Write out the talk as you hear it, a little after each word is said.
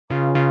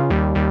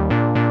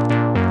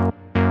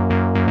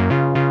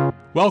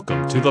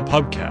Welcome to the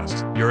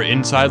Pubcast, your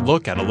inside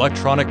look at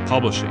electronic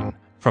publishing.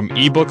 From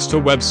ebooks to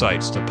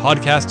websites to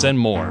podcasts and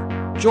more.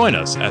 Join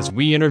us as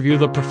we interview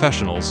the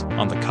professionals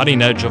on the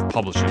cutting edge of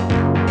publishing.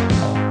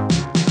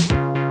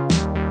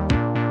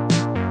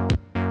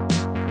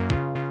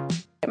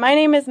 My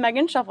name is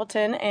Megan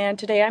Shuffleton, and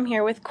today I'm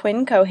here with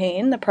Quinn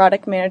Cohane, the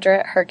product manager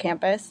at Her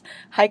Campus.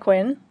 Hi,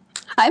 Quinn.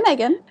 Hi,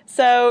 Megan.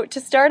 So to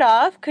start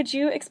off, could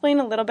you explain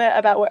a little bit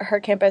about what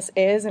Her Campus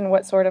is and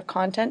what sort of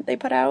content they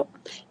put out?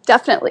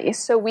 Definitely.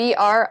 So we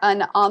are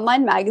an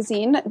online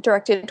magazine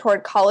directed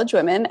toward college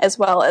women as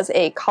well as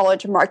a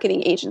college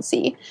marketing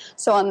agency.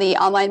 So on the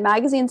online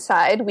magazine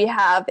side, we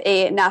have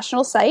a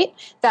national site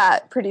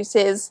that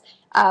produces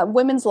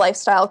women's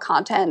lifestyle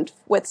content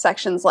with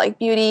sections like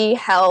beauty,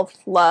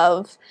 health,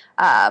 love,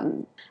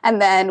 and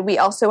then we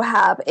also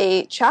have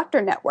a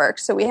chapter network.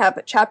 So we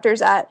have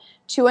chapters at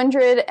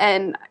 200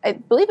 and I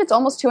believe it's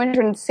almost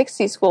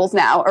 260 schools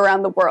now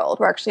around the world.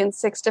 We're actually in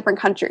 6 different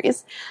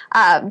countries.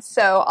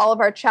 So all of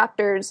our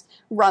chapters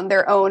run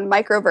their own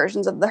micro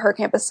versions of the Her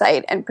Campus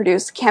site and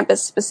produce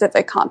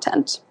campus-specific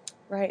content.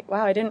 Right.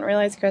 Wow, I didn't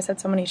realize you guys had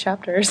so many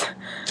chapters.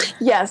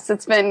 Yes,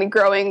 it's been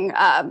growing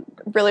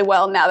really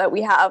well now that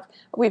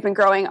we've been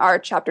growing our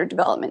chapter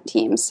development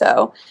team.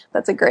 So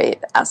that's a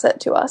great asset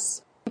to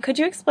us. Could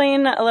you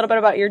explain a little bit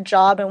about your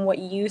job and what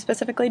you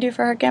specifically do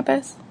for Her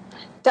Campus?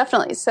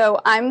 Definitely.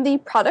 So I'm the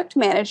product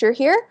manager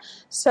here.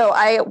 So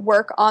I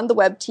work on the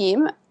web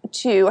team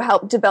to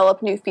help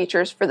develop new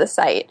features for the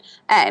site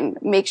and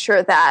make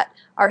sure that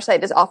our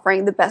site is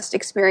offering the best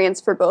experience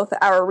for both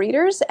our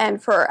readers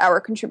and for our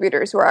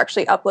contributors who are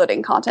actually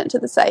uploading content to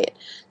the site.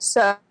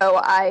 So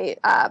I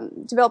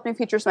develop new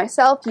features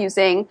myself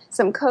using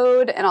some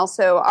code and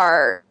also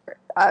our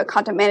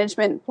content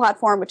management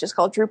platform, which is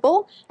called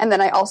Drupal. And then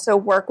I also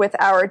work with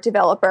our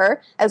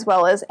developer, as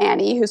well as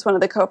Annie, who's one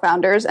of the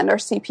co-founders, and our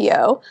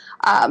CPO,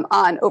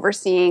 on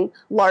overseeing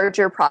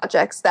larger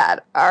projects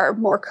that are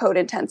more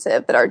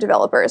code-intensive that our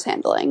developer is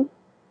handling.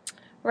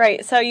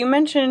 Right. So you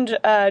mentioned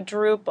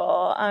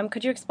Drupal.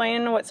 Could you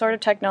explain what sort of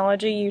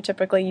technology you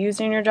typically use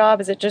in your job?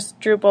 Is it just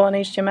Drupal and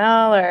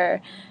HTML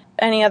or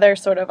any other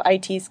sort of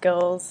IT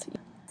skills?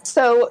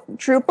 So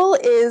Drupal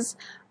is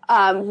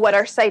what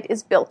our site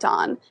is built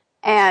on.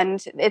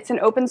 And it's an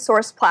open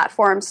source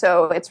platform,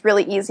 so it's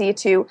really easy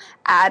to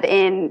add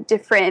in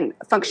different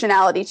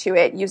functionality to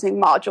it using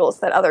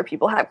modules that other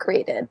people have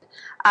created.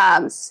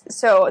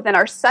 So then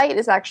our site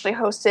is actually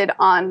hosted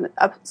on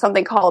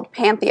something called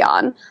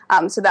Pantheon,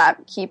 so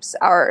that keeps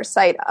our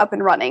site up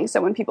and running. So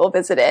when people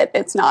visit it,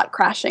 it's not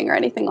crashing or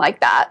anything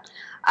like that.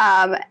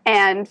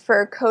 And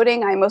for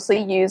coding, I mostly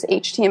use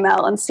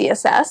HTML and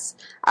CSS.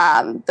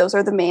 Those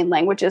are the main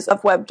languages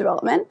of web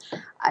development.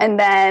 And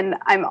then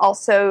I'm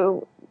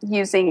also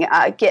using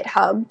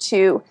GitHub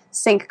to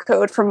sync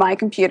code from my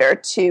computer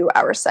to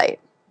our site.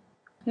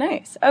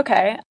 Nice.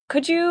 Okay.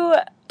 Could you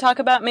talk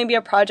about maybe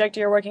a project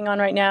you're working on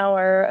right now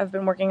or have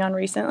been working on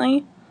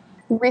recently?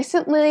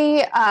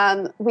 Recently,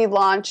 we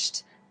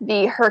launched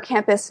the Her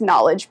Campus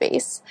knowledge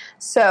base.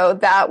 So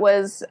that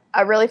was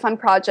a really fun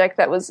project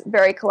that was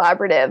very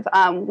collaborative.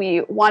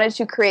 We wanted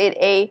to create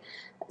a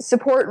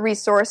support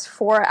resource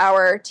for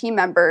our team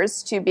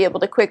members to be able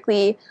to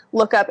quickly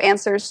look up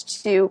answers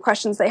to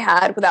questions they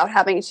had without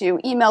having to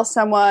email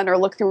someone or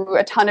look through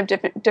a ton of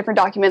different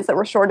documents that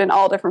were stored in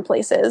all different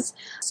places.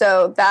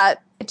 So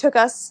that it took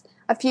us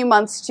a few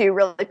months to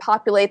really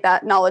populate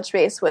that knowledge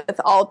base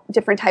with all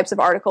different types of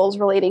articles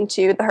relating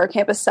to the Her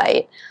Campus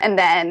site, and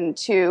then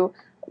to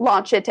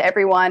launch it to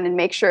everyone and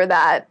make sure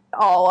that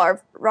all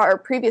our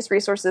previous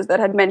resources that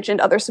had mentioned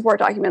other support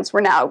documents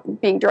were now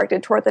being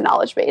directed toward the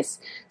knowledge base.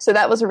 So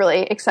that was a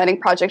really exciting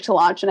project to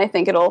launch, and I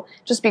think it'll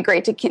just be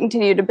great to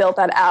continue to build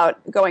that out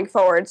going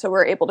forward so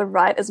we're able to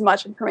provide as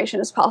much information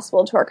as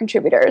possible to our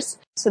contributors.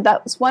 So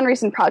that was one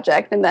recent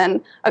project, and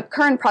then a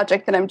current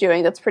project that I'm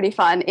doing that's pretty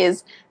fun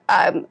is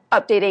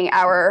updating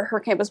our Her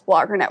Campus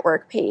Blogger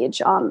Network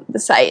page on the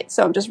site.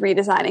 So I'm just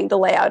redesigning the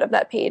layout of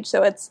that page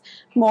so it's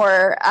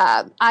more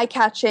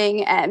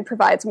eye-catching and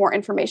provides more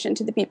information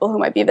to the people who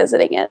might be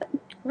visiting it.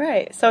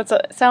 Right. So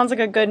it sounds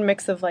like a good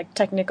mix of like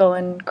technical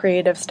and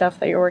creative stuff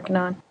that you're working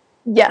on.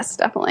 Yes,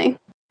 definitely.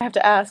 I have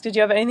to ask, did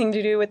you have anything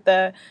to do with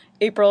the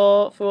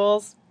April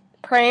Fool's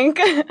prank?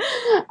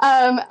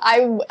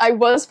 I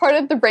was part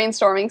of the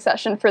brainstorming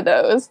session for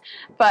those,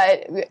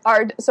 but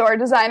our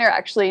designer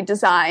actually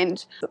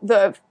designed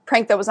the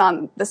prank that was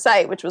on the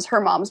site, which was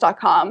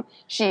hermoms.com.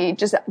 She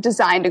just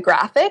designed a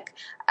graphic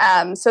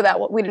so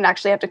that we didn't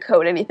actually have to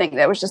code anything.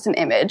 That was just an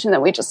image, and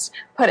then we just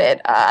put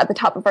it at the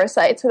top of our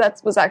site. So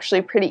that was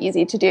actually pretty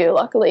easy to do,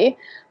 luckily.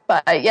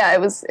 But yeah,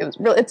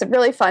 it's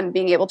really fun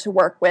being able to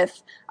work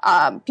with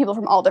people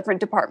from all different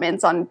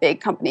departments on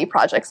big company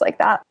projects like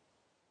that.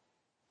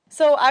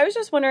 So I was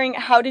just wondering,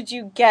 how did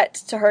you get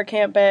to Her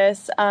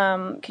Campus?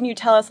 Can you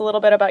tell us a little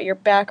bit about your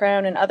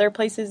background and other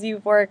places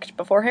you've worked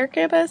before Her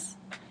Campus?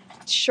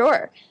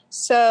 Sure.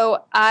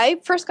 So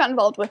I first got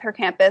involved with Her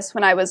Campus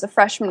when I was a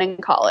freshman in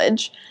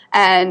college,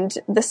 and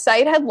the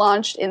site had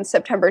launched in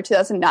September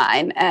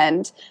 2009,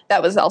 and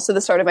that was also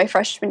the start of my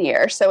freshman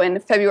year. So in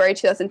February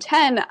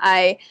 2010,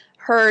 I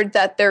heard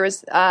that there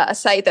was a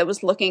site that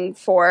was looking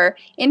for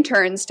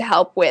interns to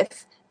help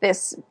with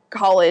this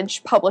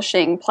college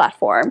publishing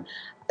platform.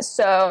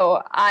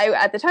 So I,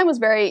 at the time, was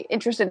very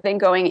interested in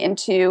going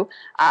into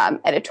the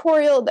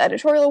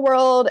editorial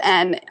world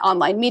and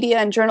online media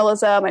and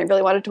journalism. I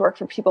really wanted to work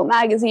for People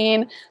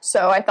magazine.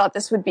 So I thought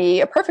this would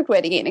be a perfect way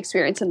to gain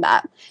experience in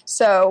that.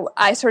 So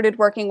I started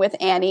working with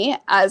Annie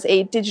as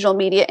a digital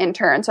media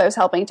intern. So I was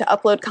helping to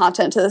upload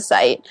content to the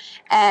site.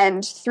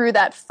 And through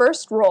that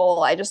first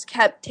role, I just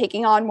kept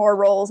taking on more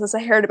roles as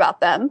I heard about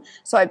them.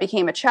 So I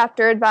became a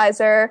chapter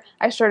advisor.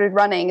 I started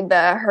running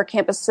the Her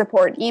Campus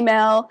support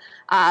email.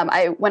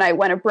 When I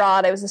went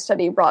abroad, I was a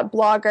study abroad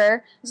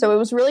blogger. So it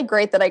was really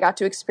great that I got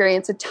to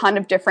experience a ton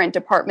of different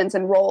departments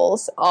and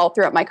roles all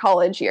throughout my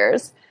college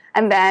years.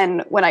 And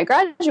then when I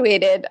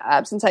graduated,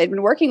 since I had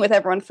been working with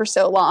everyone for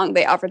so long,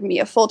 they offered me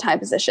a full-time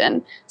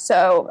position.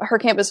 So Her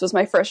Campus was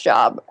my first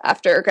job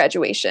after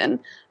graduation.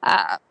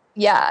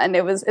 And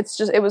it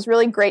was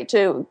really great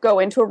to go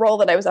into a role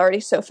that I was already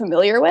so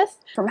familiar with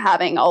from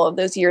having all of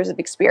those years of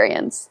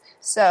experience.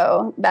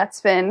 So that's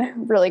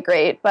been really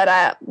great.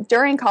 But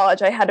during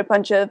college, I had a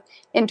bunch of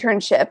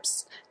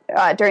internships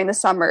during the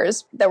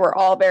summers that were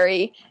all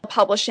very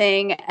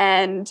publishing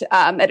and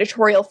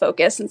editorial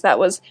focused, since that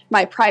was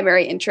my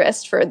primary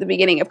interest for the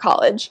beginning of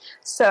college.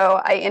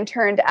 So I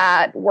interned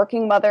at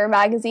Working Mother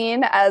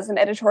magazine as an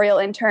editorial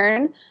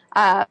intern,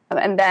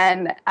 and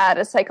then at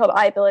a site called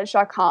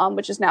iVillage.com,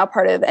 which is now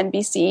part of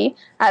NBC,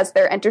 as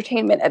their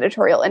entertainment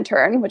editorial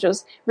intern, which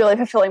was really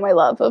fulfilling my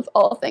love of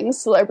all things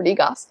celebrity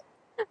gossip.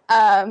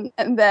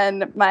 And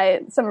then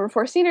my summer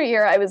before senior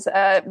year, I was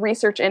a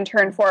research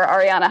intern for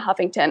Ariana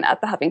Huffington at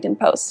the Huffington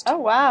Post. Oh,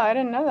 wow. I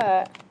didn't know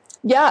that.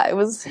 Yeah, it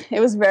was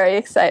very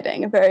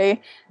exciting, a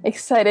very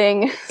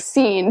exciting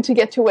scene to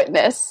get to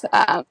witness.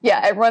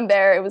 Everyone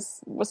there,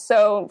 was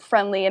so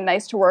friendly and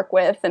nice to work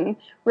with, and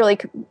really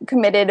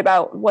committed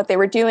about what they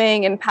were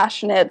doing and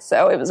passionate.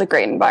 So it was a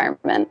great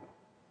environment.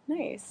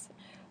 Nice.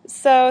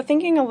 So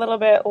thinking a little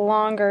bit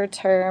longer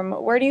term,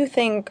 where do you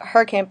think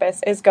Her Campus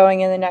is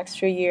going in the next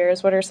few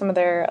years? What are some of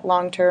their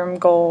long-term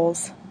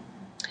goals?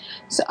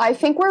 So I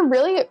think we're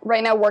really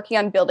right now working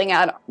on building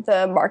out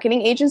the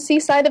marketing agency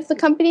side of the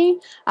company.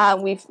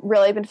 We've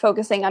really been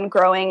focusing on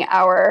growing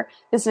our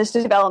business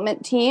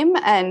development team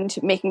and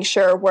making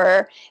sure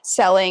we're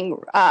selling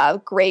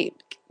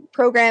great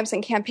programs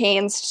and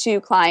campaigns to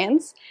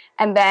clients.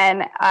 And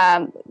then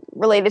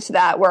related to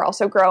that, we're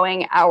also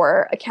growing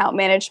our account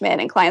management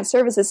and client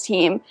services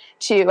team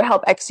to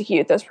help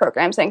execute those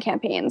programs and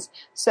campaigns.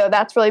 So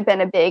that's really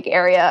been a big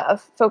area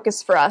of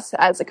focus for us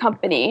as a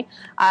company.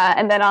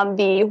 And then on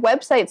the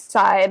website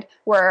side,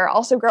 we're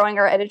also growing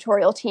our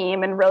editorial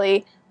team and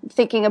really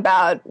thinking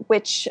about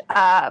which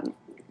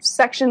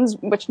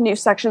new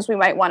sections we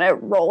might want to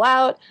roll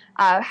out,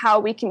 how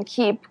we can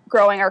keep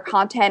growing our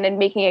content and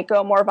making it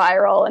go more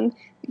viral and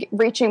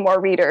reaching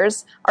more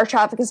readers. Our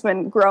traffic has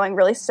been growing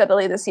really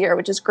steadily this year,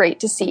 which is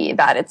great to see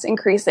that it's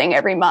increasing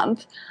every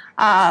month.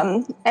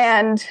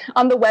 And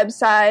on the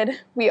website,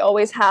 we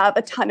always have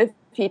a ton of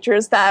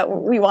features that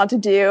we want to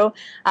do.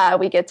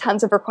 We get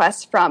tons of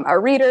requests from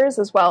our readers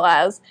as well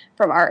as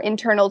from our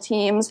internal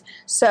teams.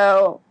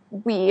 So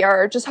we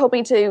are just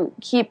hoping to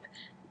keep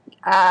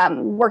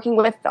working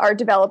with our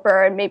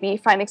developer and maybe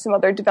finding some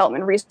other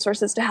development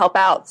resources to help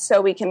out so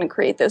we can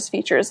create those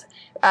features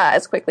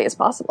as quickly as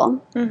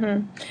possible.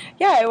 Mm-hmm.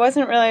 Yeah, I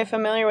wasn't really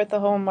familiar with the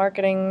whole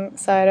marketing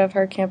side of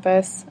Her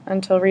Campus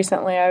until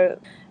recently. I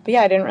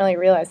didn't really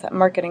realize that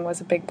marketing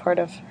was a big part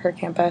of Her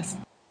Campus.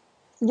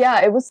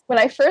 Yeah, it was when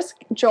I first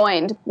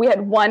joined, we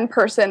had one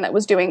person that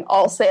was doing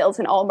all sales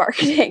and all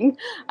marketing,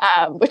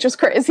 which was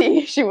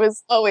crazy. She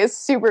was always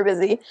super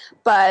busy.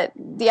 But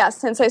yeah,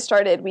 since I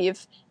started, we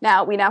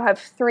now have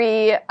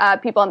 3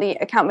 people on the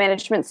account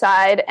management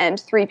side and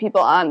 3 people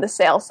on the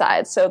sales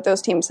side. So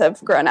those teams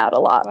have grown out a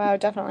lot. Wow,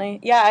 definitely.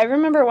 Yeah, I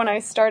remember when I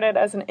started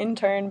as an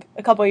intern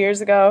a couple years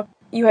ago,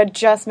 you had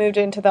just moved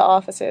into the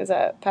offices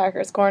at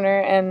Packers Corner,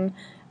 and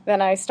then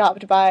I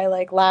stopped by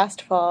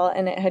last fall,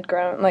 and it had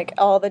grown,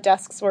 all the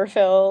desks were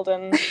filled,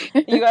 and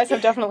you guys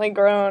have definitely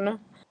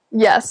grown.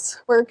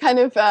 Yes, we're kind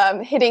of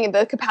hitting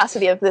the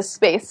capacity of this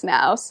space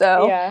now.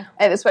 So, yeah.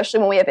 And especially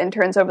when we have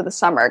interns over the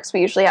summer, because we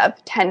usually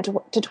have 10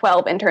 to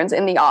 12 interns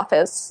in the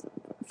office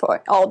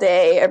for all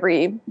day,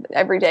 every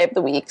day of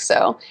the week.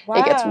 So wow.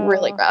 It gets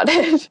really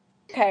crowded.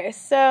 Okay,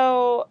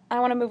 so I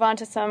want to move on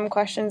to some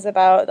questions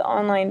about the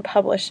online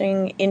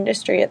publishing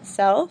industry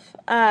itself.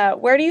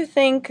 Where do you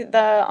think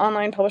the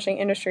online publishing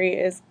industry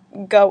is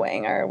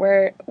going, or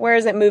where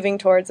is it moving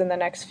towards in the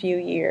next few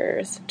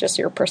years? Just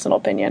your personal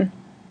opinion.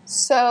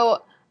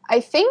 So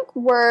I think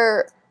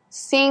we're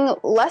seeing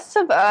less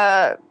of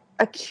a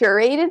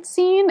curated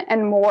scene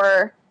and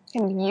more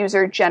kind of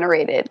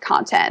user-generated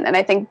content. And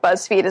I think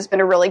BuzzFeed has been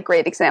a really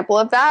great example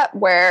of that,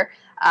 where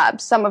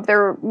Some of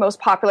their most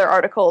popular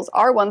articles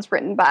are ones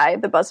written by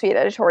the BuzzFeed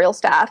editorial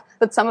staff,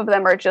 but some of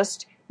them are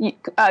just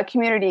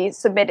community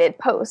submitted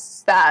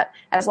posts that,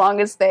 as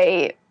long as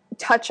they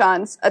touch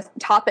on a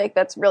topic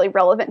that's really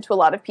relevant to a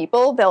lot of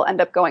people, they'll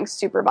end up going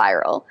super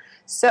viral.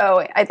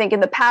 So I think in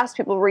the past,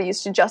 people were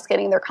used to just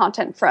getting their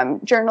content from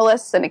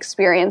journalists and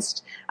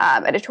experienced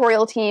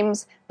editorial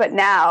teams. But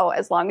now,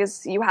 as long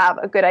as you have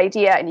a good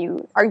idea and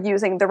you are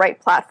using the right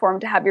platform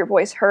to have your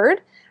voice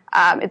heard,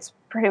 it's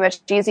pretty much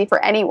easy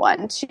for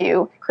anyone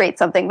to create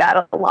something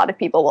that a lot of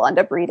people will end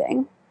up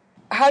reading.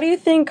 How do you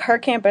think Her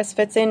Campus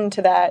fits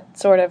into that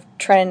sort of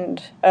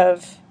trend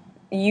of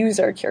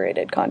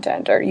user-curated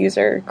content or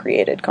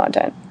user-created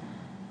content?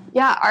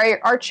 Yeah,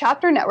 our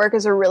chapter network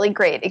is a really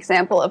great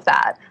example of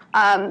that.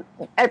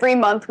 Every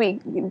month we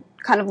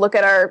kind of look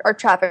at our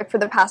traffic for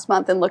the past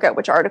month and look at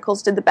which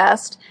articles did the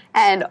best,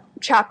 and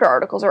chapter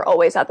articles are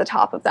always at the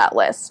top of that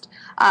list.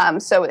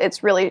 So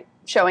it's really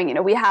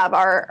showing, we have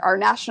our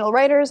national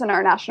writers and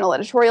our national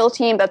editorial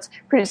team that's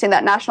producing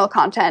that national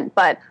content,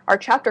 but our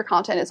chapter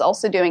content is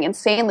also doing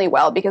insanely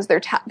well because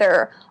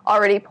they're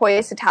already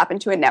poised to tap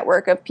into a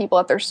network of people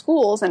at their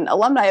schools and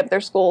alumni of their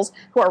schools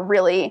who are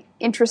really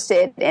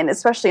interested in,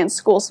 especially in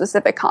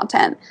school-specific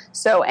content.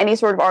 So any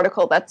sort of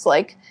article that's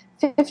like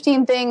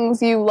 15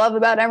 things you love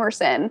about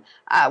Emerson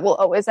will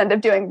always end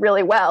up doing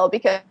really well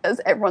because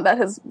everyone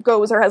that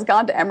goes or has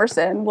gone to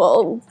Emerson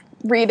will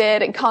read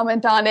it and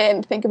comment on it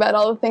and think about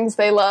all the things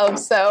they love.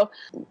 So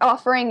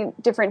offering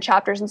different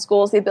chapters in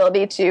schools the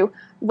ability to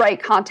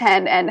write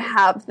content and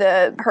have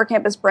the Her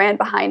Campus brand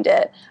behind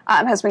it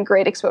has been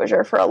great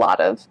exposure for a lot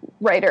of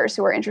writers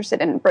who are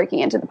interested in breaking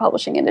into the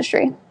publishing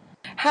industry.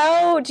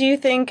 How do you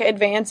think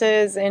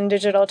advances in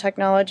digital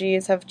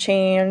technologies have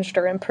changed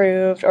or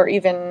improved or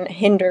even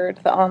hindered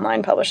the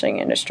online publishing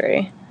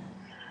industry?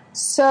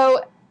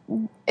 So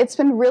it's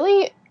been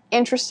really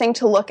interesting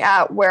to look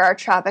at where our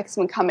traffic's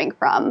been coming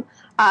from.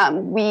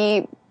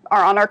 We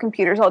are on our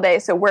computers all day,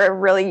 so we're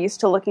really used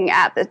to looking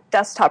at the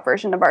desktop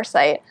version of our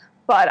site,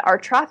 but our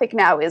traffic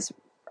now is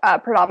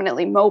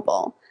predominantly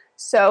mobile.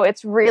 So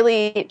it's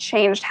really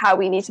changed how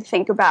we need to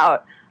think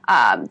about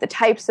the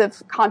types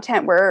of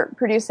content we're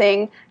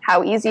producing,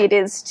 how easy it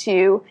is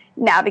to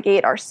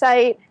navigate our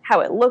site, how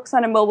it looks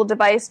on a mobile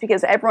device,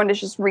 because everyone is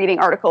just reading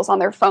articles on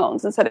their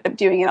phones instead of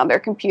doing it on their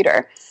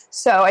computer.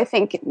 So I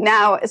think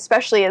now,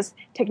 especially as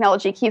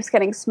technology keeps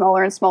getting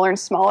smaller and smaller and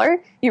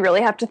smaller, you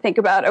really have to think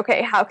about,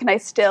 okay, how can I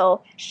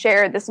still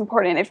share this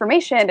important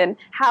information and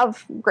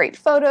have great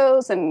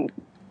photos and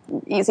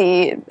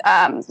easy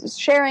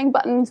sharing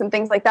buttons and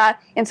things like that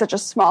in such a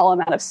small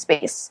amount of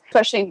space,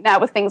 especially now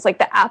with things like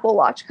the Apple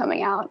Watch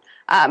coming out.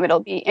 It'll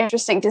be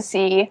interesting to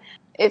see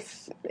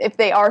if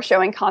they are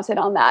showing content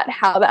on that,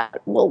 how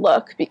that will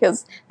look,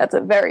 because that's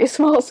a very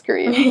small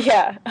screen.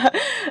 Yeah.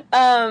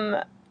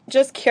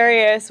 Just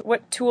curious,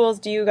 what tools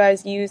do you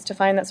guys use to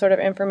find that sort of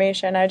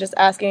information? I was just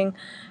asking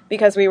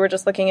because we were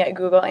just looking at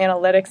Google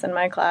Analytics in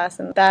my class,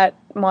 and that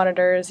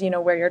monitors,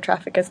 where your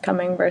traffic is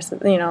coming versus,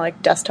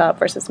 like desktop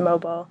versus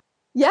mobile.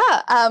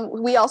 Yeah,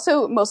 we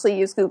also mostly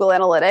use Google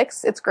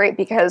Analytics. It's great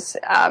because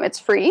it's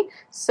free,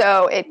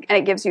 so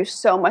it gives you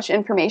so much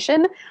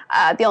information.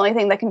 The only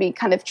thing that can be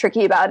kind of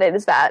tricky about it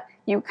is that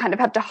you kind of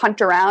have to hunt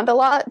around a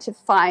lot to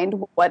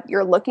find what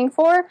you're looking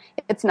for.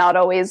 It's not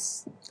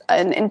always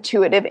an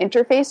intuitive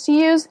interface to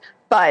use,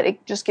 but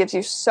it just gives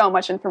you so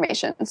much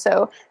information.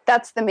 So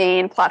that's the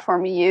main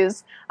platform we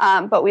use.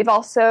 But we've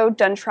also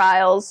done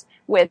trials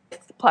with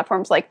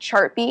platforms like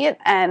Chartbeat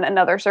and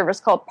another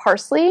service called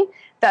Parsley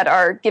that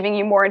are giving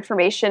you more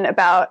information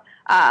about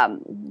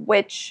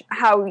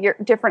how your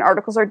different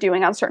articles are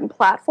doing on certain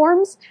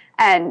platforms,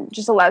 and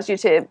just allows you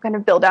to kind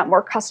of build out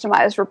more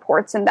customized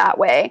reports in that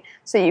way.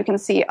 So you can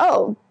see,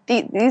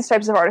 these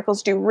types of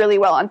articles do really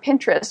well on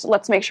Pinterest.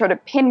 Let's make sure to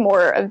pin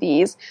more of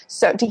these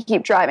so to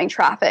keep driving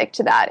traffic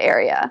to that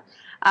area.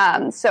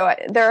 So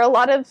there are a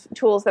lot of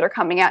tools that are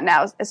coming out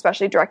now,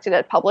 especially directed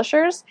at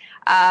publishers.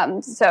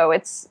 So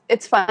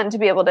it's fun to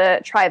be able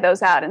to try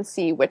those out and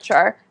see which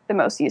are the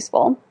most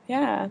useful.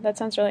 Yeah, that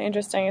sounds really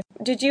interesting.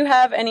 Did you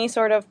have any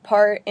sort of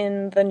part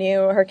in the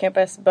new Her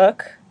Campus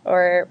book,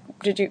 or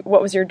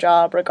what was your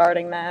job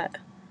regarding that?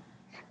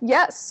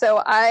 Yes,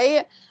 so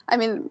I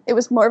mean, it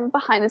was more of a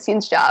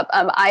behind-the-scenes job.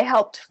 I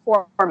helped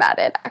format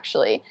it,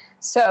 actually.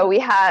 So we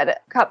had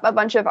a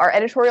bunch of our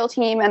editorial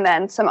team and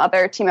then some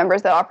other team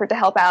members that offered to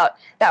help out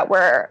that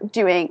were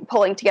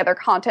pulling together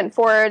content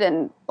for it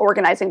and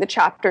organizing the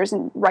chapters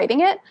and writing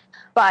it.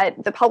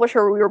 But the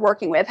publisher we were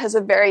working with has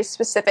a very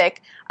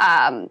specific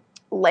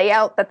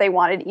layout that they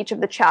wanted each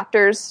of the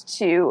chapters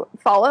to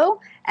follow.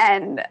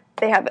 And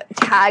they have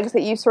tags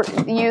that you sort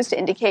of use to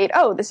indicate,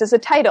 this is a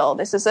title,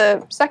 this is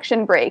a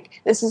section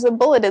break, this is a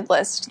bulleted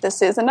list,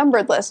 this is a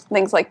numbered list,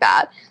 things like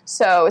that.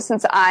 So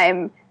since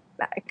I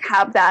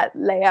have that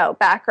layout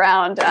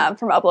background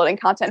from uploading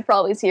content for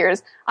all these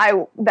years,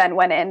 I then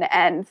went in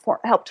and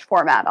helped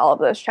format all of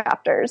those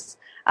chapters,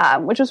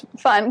 which was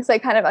fun because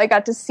I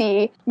got to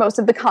see most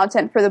of the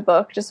content for the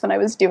book just when I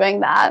was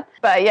doing that.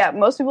 But yeah,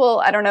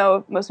 I don't know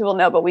if most people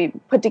know, but we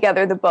put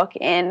together the book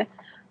in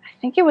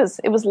I think it was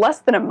less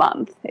than a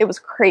month. It was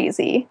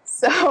crazy.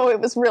 So it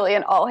was really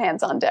an all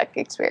hands on deck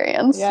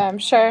experience. Yeah, I'm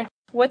sure.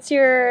 What's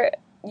your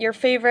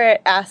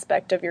favorite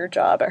aspect of your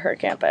job at Her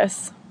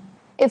Campus?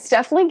 It's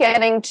definitely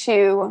getting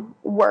to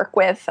work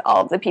with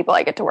all of the people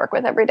I get to work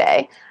with every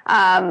day.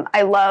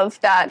 I love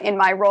that in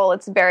my role,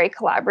 it's very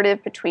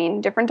collaborative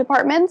between different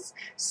departments.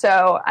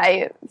 So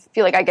I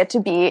feel like I get to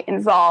be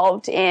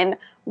involved in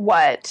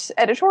what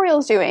editorial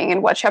is doing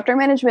and what chapter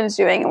management is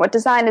doing and what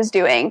design is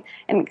doing,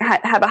 and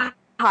have a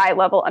high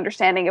level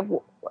understanding of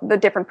the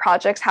different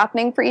projects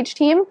happening for each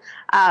team.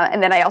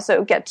 And then I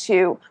also get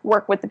to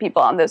work with the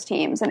people on those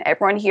teams. And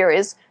everyone here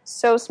is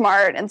so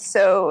smart and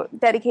so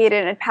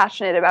dedicated and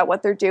passionate about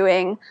what they're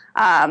doing.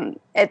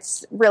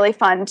 It's really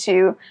fun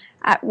to,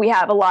 we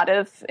have a lot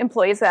of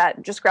employees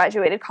that just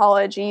graduated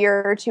college a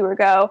year or two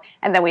ago.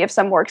 And then we have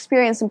some more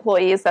experienced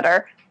employees that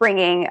are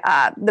bringing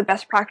the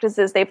best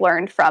practices they've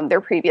learned from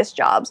their previous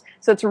jobs.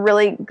 So it's a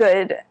really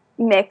good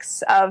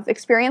mix of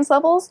experience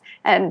levels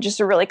and just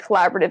a really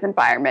collaborative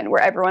environment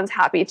where everyone's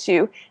happy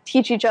to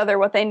teach each other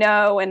what they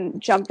know and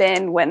jump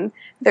in when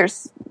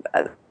there's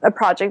a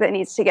project that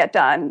needs to get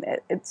done.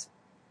 It's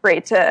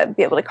great to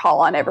be able to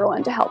call on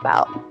everyone to help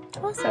out.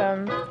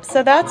 Awesome.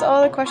 So that's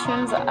all the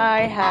questions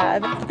I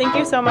had. Thank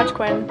you so much,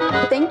 Quinn.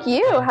 Thank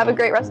you. Have a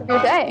great rest of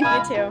your day.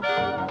 You too.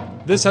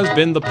 This has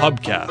been the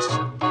Pubcast.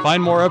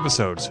 Find more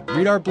episodes,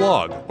 read our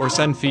blog, or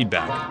send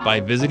feedback by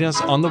visiting us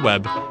on the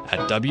web at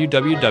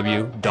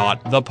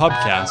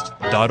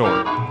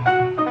www.thepubcast.org.